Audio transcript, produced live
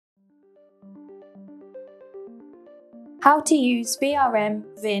How to use VRM,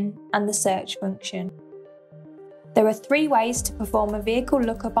 VIN and the search function. There are 3 ways to perform a vehicle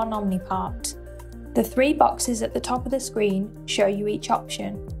lookup on Omnipart. The 3 boxes at the top of the screen show you each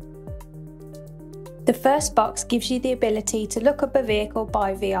option. The first box gives you the ability to look up a vehicle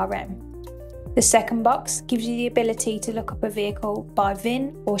by VRM. The second box gives you the ability to look up a vehicle by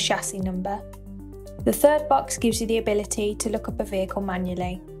VIN or chassis number. The third box gives you the ability to look up a vehicle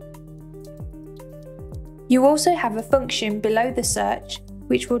manually. You also have a function below the search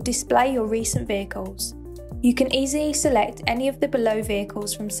which will display your recent vehicles. You can easily select any of the below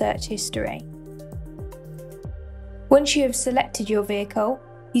vehicles from search history. Once you have selected your vehicle,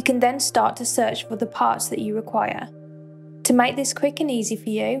 you can then start to search for the parts that you require. To make this quick and easy for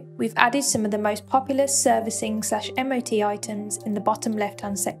you, we've added some of the most popular servicing/MOT items in the bottom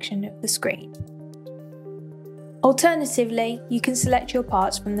left-hand section of the screen. Alternatively, you can select your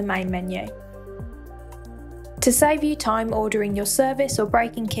parts from the main menu. To save you time ordering your service or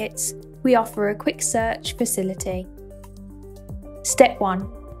break-in kits, we offer a quick search facility. Step 1.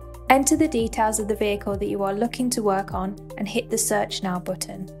 Enter the details of the vehicle that you are looking to work on and hit the Search Now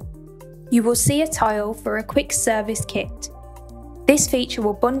button. You will see a tile for a quick service kit. This feature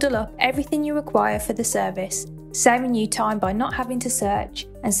will bundle up everything you require for the service, saving you time by not having to search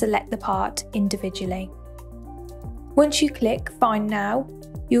and select the part individually. Once you click Find Now,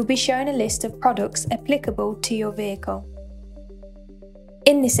 you will be shown a list of products applicable to your vehicle.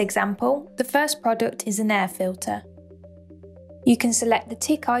 In this example, the first product is an air filter. You can select the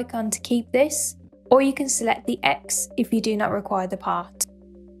tick icon to keep this, or you can select the X if you do not require the part.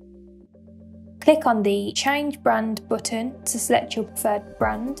 Click on the Change Brand button to select your preferred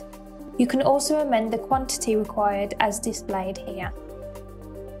brand. You can also amend the quantity required as displayed here.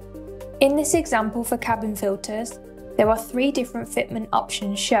 In this example for cabin filters, there are 3 different fitment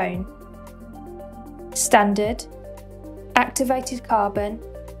options shown: Standard, Activated Carbon,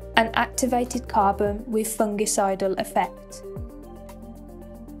 and Activated Carbon with Fungicidal Effect.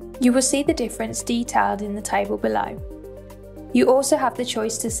 You will see the difference detailed in the table below. You also have the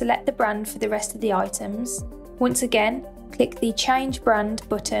choice to select the brand for the rest of the items. Once again, click the Change Brand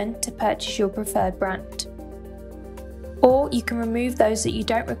button to purchase your preferred brand. Or you can remove those that you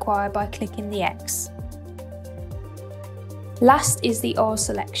don't require by clicking the X. Last is the oil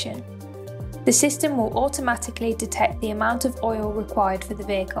selection. The system will automatically detect the amount of oil required for the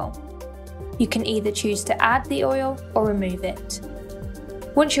vehicle. You can either choose to add the oil or remove it.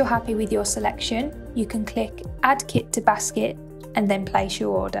 Once you're happy with your selection, you can click Add Kit to Basket and then place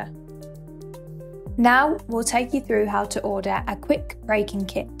your order. Now we'll take you through how to order a quick break-in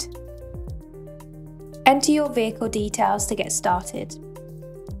kit. Enter your vehicle details to get started.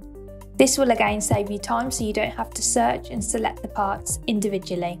 This will again save you time so you don't have to search and select the parts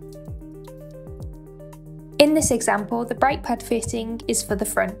individually. In this example, the brake pad fitting is for the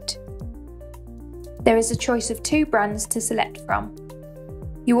front. There is a choice of 2 brands to select from.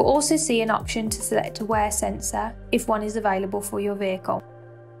 You will also see an option to select a wear sensor if one is available for your vehicle.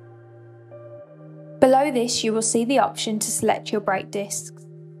 Below this, you will see the option to select your brake discs.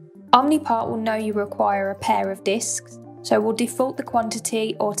 Omnipart will know you require a pair of discs, so will default the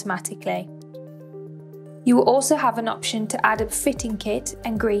quantity automatically. You will also have an option to add a fitting kit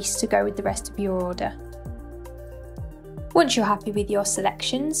and grease to go with the rest of your order. Once you're happy with your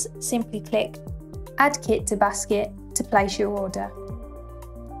selections, simply click Add Kit to Basket to place your order.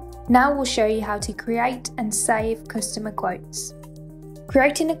 Now we'll show you how to create and save customer quotes.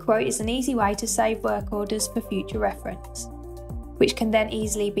 Creating a quote is an easy way to save work orders for future reference, which can then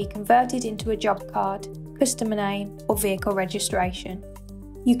easily be converted into a job card, customer name, or vehicle registration.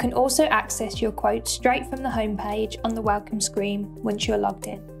 You can also access your quote straight from the homepage on the welcome screen once you're logged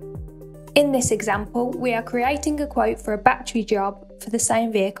in. In this example, we are creating a quote for a battery job for the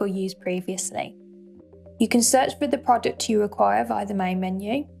same vehicle used previously. You can search for the product you require via the main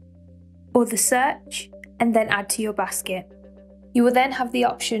menu, or the search, and then add to your basket. You will then have the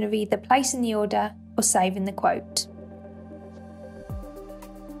option of either placing the order or saving the quote.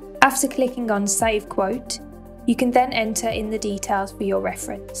 After clicking on Save Quote, you can then enter in the details for your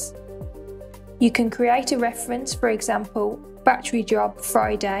reference. You can create a reference, for example, battery job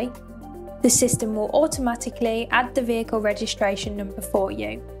Friday. The system will automatically add the vehicle registration number for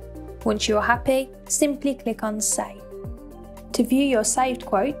you. Once you're happy, simply click on Save. To view your saved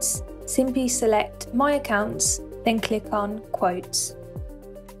quotes, simply select My Accounts, then click on Quotes.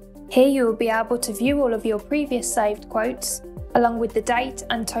 Here you will be able to view all of your previous saved quotes, along with the date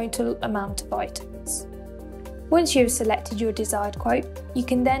and total amount of items. Once you have selected your desired quote, you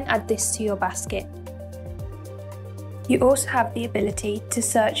can then add this to your basket. You also have the ability to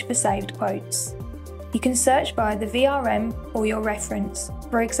search for saved quotes. you can search by the VRM or your reference,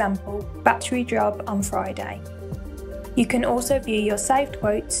 for example, battery job on Friday. You can also view your saved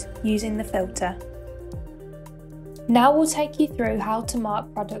quotes using the filter. Now we'll take you through how to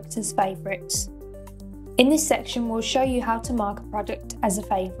mark products as favourites. In this section we'll show you how to mark a product as a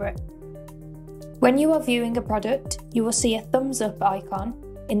favourite. When you are viewing a product, you will see a thumbs up icon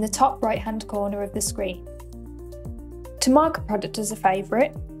in the top right hand corner of the screen. To mark a product as a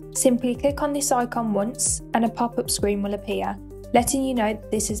favourite, simply click on this icon once and a pop-up screen will appear, letting you know that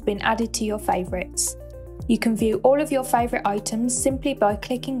this has been added to your favourites. You can view all of your favourite items simply by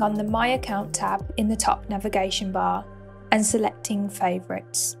clicking on the My Account tab in the top navigation bar and selecting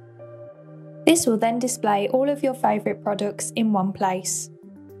Favourites. This will then display all of your favourite products in one place.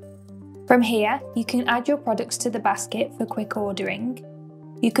 From here, you can add your products to the basket for quick ordering.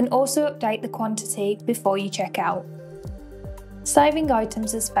 You can also update the quantity before you check out. Saving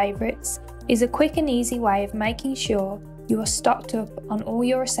items as favourites is a quick and easy way of making sure you are stocked up on all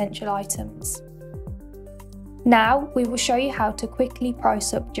your essential items. Now we will show you how to quickly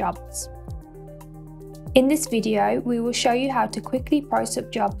price up jobs. In this video, we will show you how to quickly price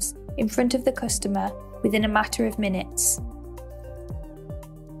up jobs in front of the customer within a matter of minutes.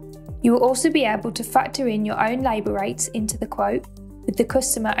 You will also be able to factor in your own labour rates into the quote, with the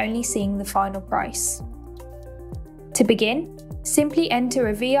customer only seeing the final price. To begin, simply enter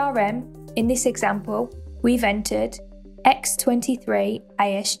a VRM. In this example, we've entered X23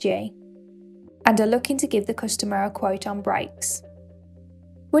 ASG and are looking to give the customer a quote on brakes.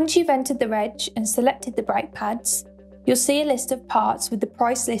 Once you've entered the reg and selected the brake pads, you'll see a list of parts with the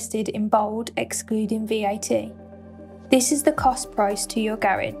price listed in bold excluding VAT. This is the cost price to your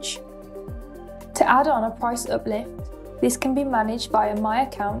garage. To add on a price uplift, this can be managed via My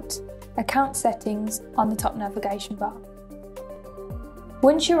Account, Account Settings on the top navigation bar.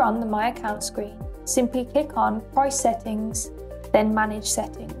 Once you're on the My Account screen, simply click on Price Settings, then Manage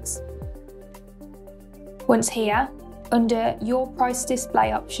Settings. Once here, under Your Price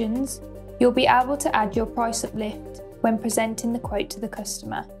Display options, you'll be able to add your price uplift when presenting the quote to the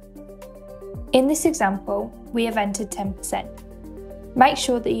customer. In this example, we have entered 10%. Make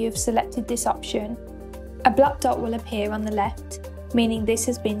sure that you have selected this option. A black dot will appear on the left, meaning this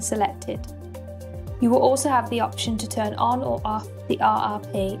has been selected. You will also have the option to turn on or off the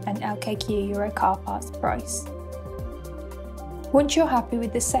RRP and LKQ Euro car parts price. Once you're happy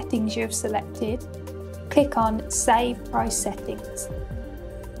with the settings you have selected, click on Save Price Settings.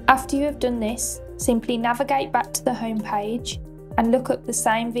 After you have done this, simply navigate back to the home page and look up the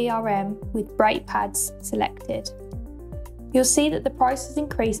same VRM with brake pads selected. You'll see that the price has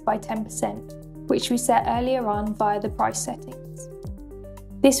increased by 10%, which we set earlier on via the price settings.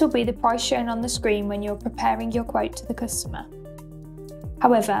 This will be the price shown on the screen when you're preparing your quote to the customer.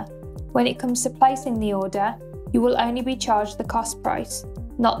 However, when it comes to placing the order, you will only be charged the cost price,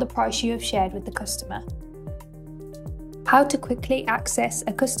 not the price you have shared with the customer. How to quickly access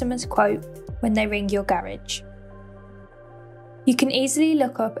a customer's quote when they ring your garage. You can easily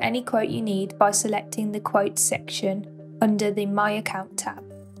look up any quote you need by selecting the Quotes section under the My Account tab.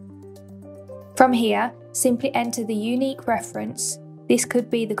 From here, simply enter the unique reference. This could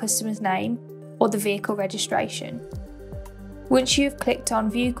be the customer's name or the vehicle registration. Once you've clicked on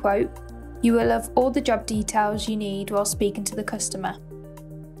View Quote, you will have all the job details you need while speaking to the customer.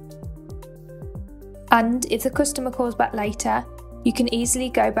 And if the customer calls back later, you can easily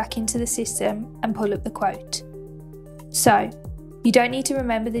go back into the system and pull up the quote. So, you don't need to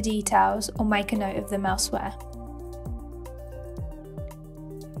remember the details or make a note of them elsewhere.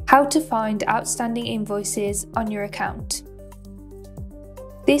 How to find outstanding invoices on your account.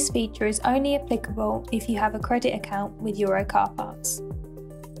 This feature is only applicable if you have a credit account with Euro Car Parts.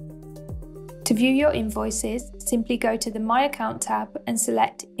 To view your invoices, simply go to the My Account tab and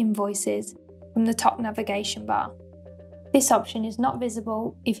select Invoices from the top navigation bar. This option is not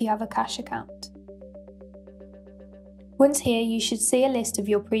visible if you have a cash account. Once here, you should see a list of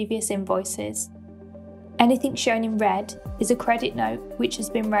your previous invoices. Anything shown in red is a credit note which has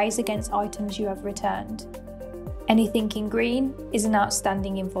been raised against items you have returned. Anything in green is an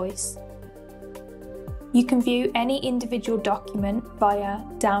outstanding invoice. You can view any individual document via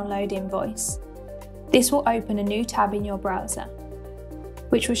Download Invoice. This will open a new tab in your browser,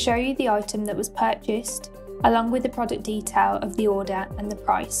 which will show you the item that was purchased, along with the product detail of the order and the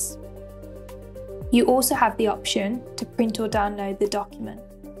price. You also have the option to print or download the document.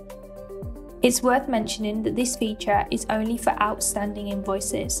 It's worth mentioning that this feature is only for outstanding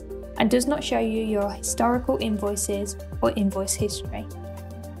invoices and does not show you your historical invoices or invoice history.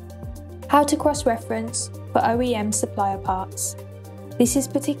 How to cross-reference for OEM supplier parts. This is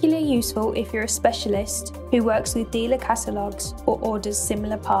particularly useful if you're a specialist who works with dealer catalogues or orders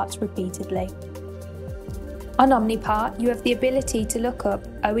similar parts repeatedly. On Omnipart, you have the ability to look up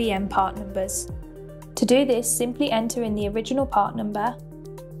OEM part numbers. To do this, simply enter in the original part number,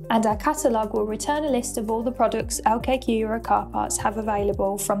 and our catalogue will return a list of all the products LKQ Euro car parts have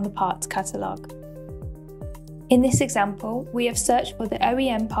available from the parts catalogue. In this example, we have searched for the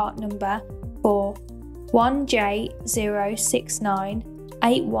OEM part number for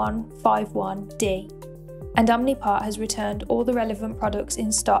 1J0698151D, and Omnipart has returned all the relevant products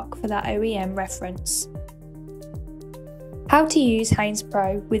in stock for that OEM reference. How to use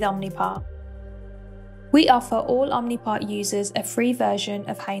HaynesPro with Omnipart. We offer all Omnipart users a free version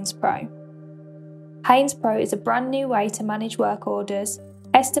of HaynesPro. HaynesPro is a brand new way to manage work orders,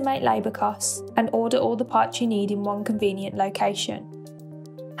 estimate labour costs, and order all the parts you need in one convenient location.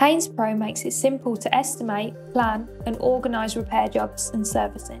 HaynesPro makes it simple to estimate, plan, and organise repair jobs and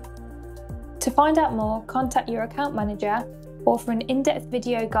servicing. To find out more, contact your account manager, or for an in-depth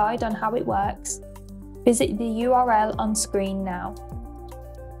video guide on how it works, visit the URL on screen now.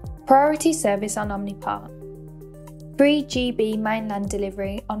 Priority service on Omnipart. 3 GB mainland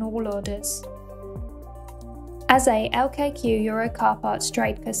delivery on all orders. As a LKQ Euro car parts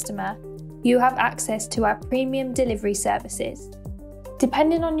trade customer, you have access to our premium delivery services.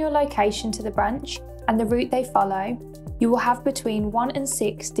 Depending on your location to the branch and the route they follow, you will have between 1 and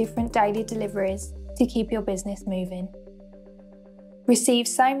 6 different daily deliveries to keep your business moving. Receive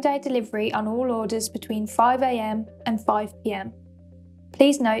same-day delivery on all orders between 5 AM and 5 PM.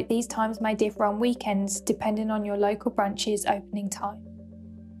 Please note these times may differ on weekends depending on your local branch's opening time.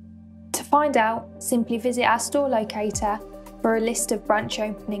 To find out, simply visit our store locator for a list of branch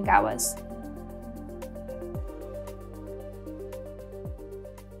opening hours.